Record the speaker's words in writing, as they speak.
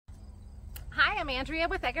I'm Andrea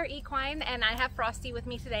with Egger Equine, and I have Frosty with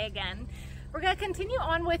me today again. We're going to continue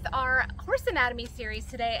on with our horse anatomy series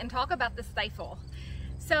today and talk about the stifle.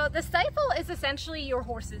 So the stifle is essentially your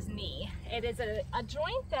horse's knee. It is a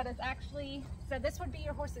joint that is actually, so this would be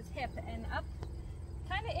your horse's hip, and up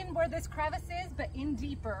kind of in where this crevice is, but in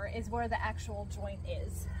deeper is where the actual joint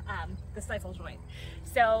is, the stifle joint.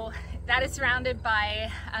 So that is surrounded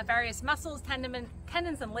by various muscles,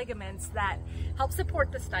 tendons, and ligaments that help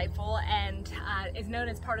support the stifle, and is known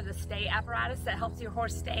as part of the stay apparatus that helps your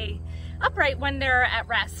horse stay upright when they're at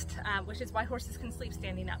rest, which is why horses can sleep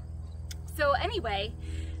standing up. So anyway,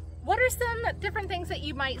 what are some different things that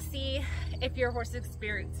you might see if your horse is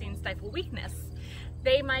experiencing stifle weakness?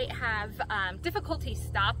 They might have difficulty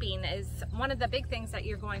stopping is one of the big things that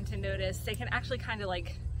you're going to notice. They can actually kind of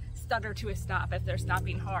like stutter to a stop if they're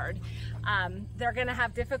stopping hard. They're going to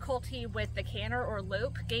have difficulty with the canter or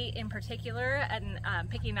lope gait in particular, and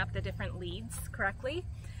picking up the different leads correctly.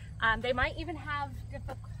 They might even have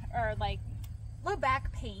low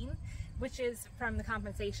back pain, which is from the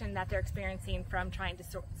compensation that they're experiencing from trying to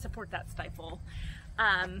support that stifle.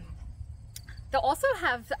 They'll also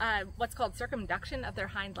have what's called circumduction of their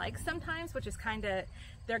hind legs sometimes, which is kind of,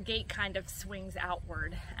 their gait kind of swings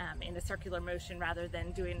outward in a circular motion rather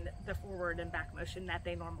than doing the forward and back motion that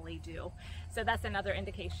they normally do. So that's another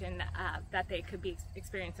indication that they could be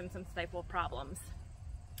experiencing some stifle problems.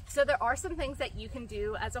 So there are some things that you can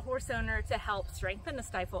do as a horse owner to help strengthen the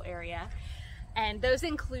stifle area. And those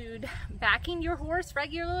include backing your horse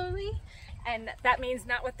regularly. And that means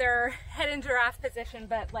not with their head in giraffe position,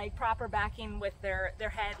 but like proper backing with their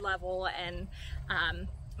head level, and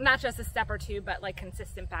not just a step or two, but like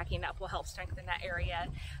consistent backing up will help strengthen that area.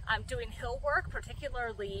 Doing hill work,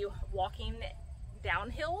 particularly walking down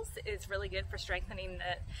hills, is really good for strengthening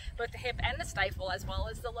both the hip and the stifle, as well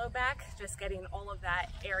as the low back, just getting all of that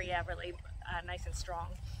area really nice and strong.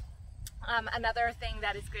 Another thing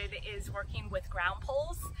that is good is working with ground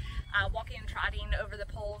poles, walking and trotting over the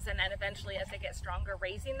poles, and then eventually as they get stronger,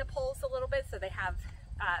 raising the poles a little bit so they have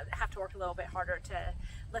to work a little bit harder to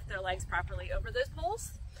lift their legs properly over those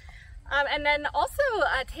poles. And then also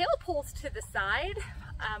tail pulls to the side.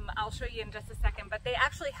 I'll show you in just a second, but they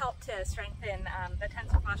actually help to strengthen the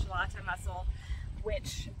tensor fasciae lata muscle,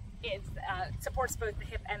 which supports both the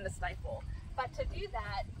hip and the stifle. But to do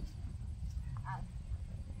that,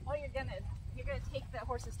 well, you're gonna take the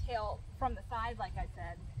horse's tail from the side, like I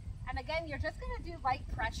said, and again, you're just gonna do light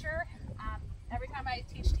pressure. Every time I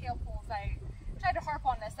teach tail pulls, I try to harp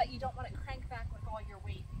on this, that you don't want to crank back with all your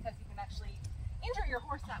weight, because you can actually injure your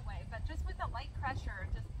horse that way. But just with a light pressure,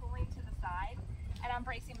 just pulling to the side, and I'm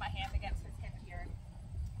bracing my hand against his hip here,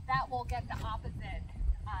 that will get the opposite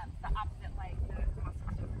leg, the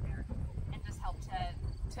muscles over there, and just help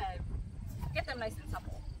to get them nice and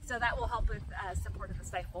supple. So that will help with support of the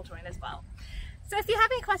stifle joint as well. So if you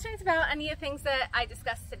have any questions about any of the things that I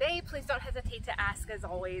discussed today, please don't hesitate to ask, as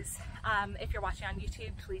always. If you're watching on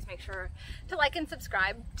YouTube, please make sure to like and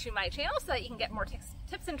subscribe to my channel so that you can get more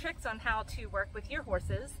tips and tricks on how to work with your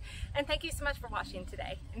horses. And thank you so much for watching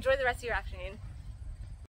today. Enjoy the rest of your afternoon.